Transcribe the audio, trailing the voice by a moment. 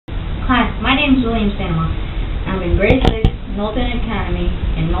name is William Stanima. I'm in grade 6, Knowlton Academy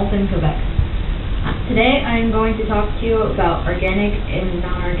in Knowlton, Quebec. Today I'm going to talk to you about organic and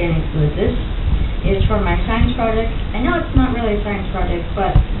non-organic foods. This is for my science project. I know it's not really a science project,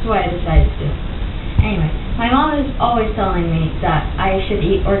 but that's what I decided to do. Anyway, my mom is always telling me that I should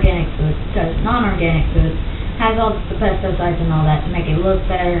eat organic food because non-organic food has all the pesticides and all that to make it look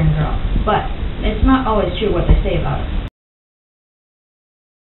better and grow. But it's not always true what they say about it.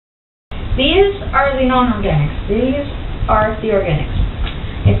 These are the non-organics. These are the organics.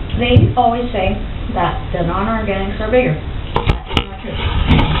 They always say that the non-organics are bigger. That's not true.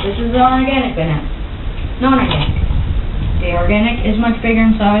 This is the non-organic banana. Non-organic. The organic is much bigger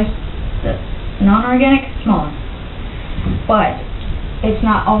in size. The non-organic, smaller. But it's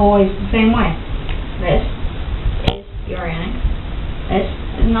not always the same way. This is the organic. This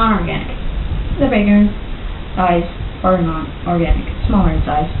is non-organic. The bigger in size for non-organic. Smaller in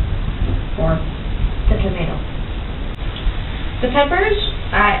size for the tomato. The peppers,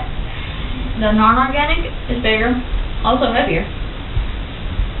 the non-organic is bigger, also heavier.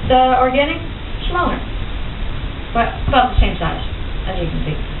 The organic, smaller, but about the same size, as you can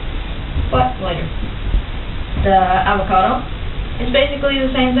see, but lighter. The avocado is basically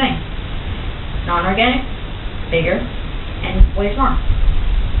the same thing. Non-organic, bigger, and way smaller.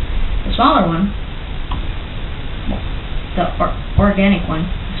 The smaller one, the organic one,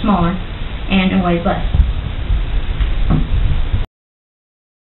 smaller, and it weighs less.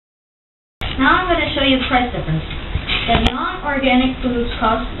 Now I'm going to show you the price difference. The non-organic foods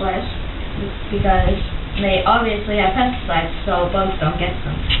cost less because they obviously have pesticides, so bugs don't get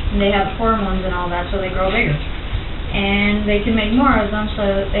them. And they have hormones and all that, so they grow bigger. And they can make more of them,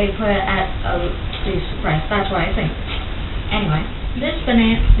 so they put it at a decent price. That's what I think. Anyway,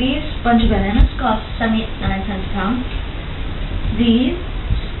 these bunch of bananas cost 79 cents a pound. These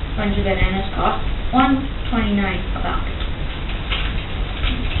bunch of bananas cost $1.29 a pound.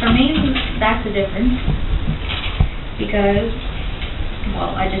 For me, that's a difference because,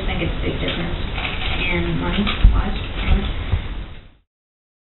 well, I just think it's a big difference in money-wise.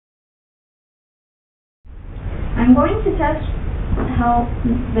 I'm going to test how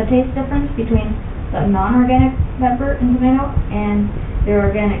the taste difference between the non-organic pepper and tomato and the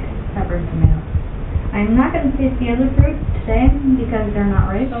organic pepper and tomato. I'm not going to taste the other fruit today because they're not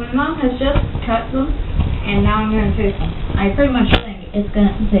ripe. So my mom has just cut them, and now I'm going to taste them. I pretty much think it's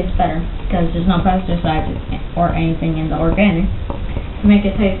going to taste better because there's no pesticides or anything in the organic to make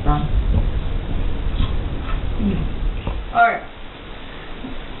it taste wrong. Alright.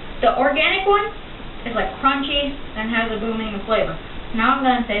 The organic one is like crunchy and has a booming flavor. Now I'm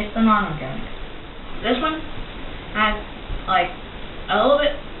going to taste the non-organic. This one has like a little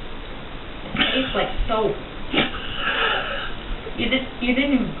bit, it tastes like soap. You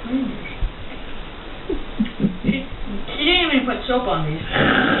didn't even clean this. She didn't even put soap on these.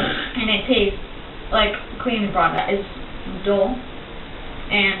 And it tastes like cleaning product. It's dull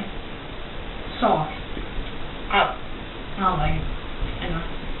and soft. I don't like it. Anyway.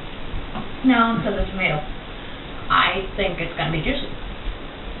 Now to the tomato. I think it's gonna be juicy.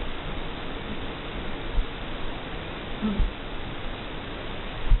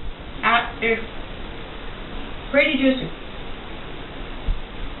 It's pretty juicy.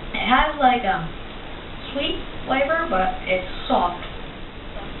 It has like a sweet flavor, but it's soft.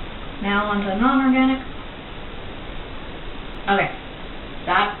 Now onto non-organic. Okay,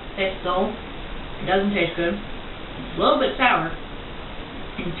 that tastes dull. It doesn't taste good. It's a little bit sour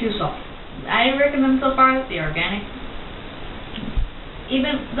and too soft. I recommend so far the organic.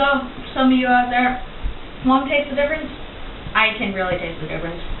 Even though some of you out there won't taste the difference, I can really taste the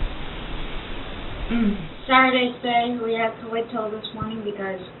difference. Saturday today, we had to wait till this morning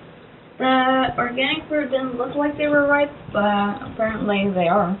because the organic fruit didn't look like they were ripe, but apparently they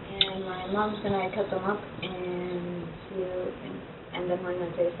are. And my mom's gonna cut them up and see, and then we're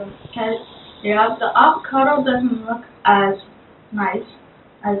gonna taste them. Yeah, the avocado doesn't look as nice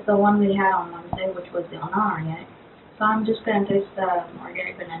as the one we had on Wednesday, which was the non-organic. So I'm just gonna taste the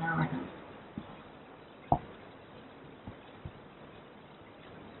organic banana right now.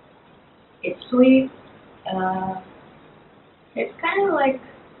 It's sweet. It's kind of like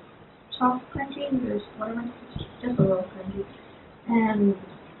soft crunchy. There's watermelon, just a little crunchy. And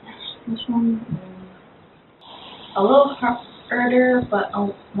this one, a little harder, but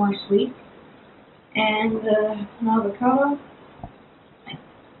more sweet. And the avocado,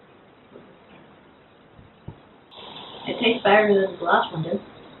 it tastes better than the last one did.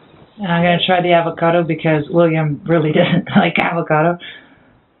 And I'm going to try the avocado because William really doesn't like avocado.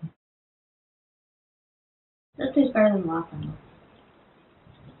 That tastes better than the last one.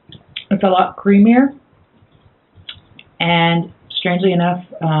 It It's a lot creamier, and strangely enough,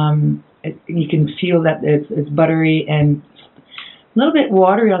 you can feel that it's buttery and a little bit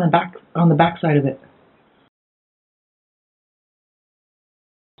watery on the back side of it.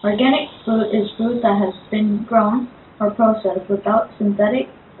 Organic food is food that has been grown or processed without synthetic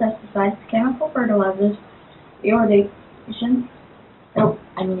pesticides, chemical fertilizers, irradiation,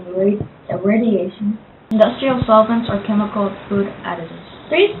 industrial solvents, or chemical food additives.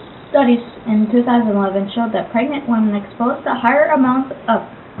 3 studies in 2011 showed that pregnant women exposed to higher amounts of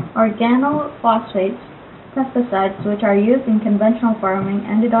organophosphates, pesticides, which are used in conventional farming,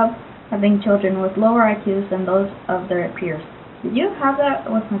 ended up having children with lower IQs than those of their peers. Did you have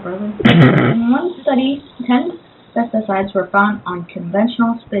that with my brother? In one study, 10 pesticides were found on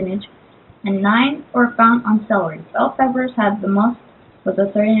conventional spinach and 9 were found on celery. Bell peppers had the most with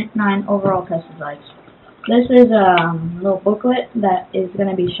the 39 overall pesticides. This is a little booklet that is going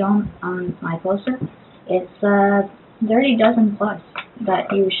to be shown on my poster. It's 30 dozen plus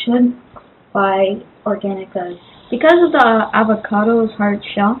that you should buy organic. Because of the avocado's hard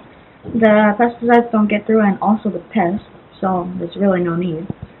shell, the pesticides don't get through, and also the pests, so there's really no need.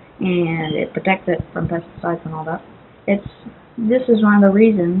 And it protects it from pesticides and all that. This is one of the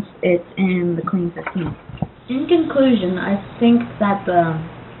reasons it's in the Clean 15. In conclusion, I think that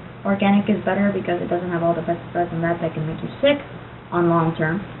the organic is better because it doesn't have all the pesticides and that can make you sick on long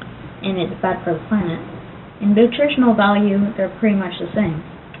term, and it's bad for the planet. In nutritional value, they're pretty much the same.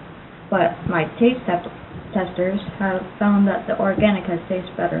 But my taste testers have found that the organic has tasted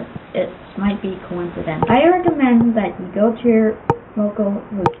better. It might be coincidental. I recommend that you go to your local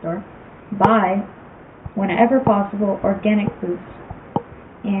food store, buy, whenever possible, organic foods,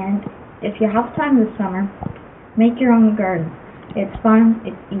 and if you have time this summer, make your own garden. It's fun,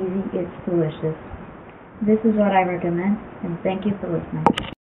 it's easy, it's delicious. This is what I recommend, and thank you for listening.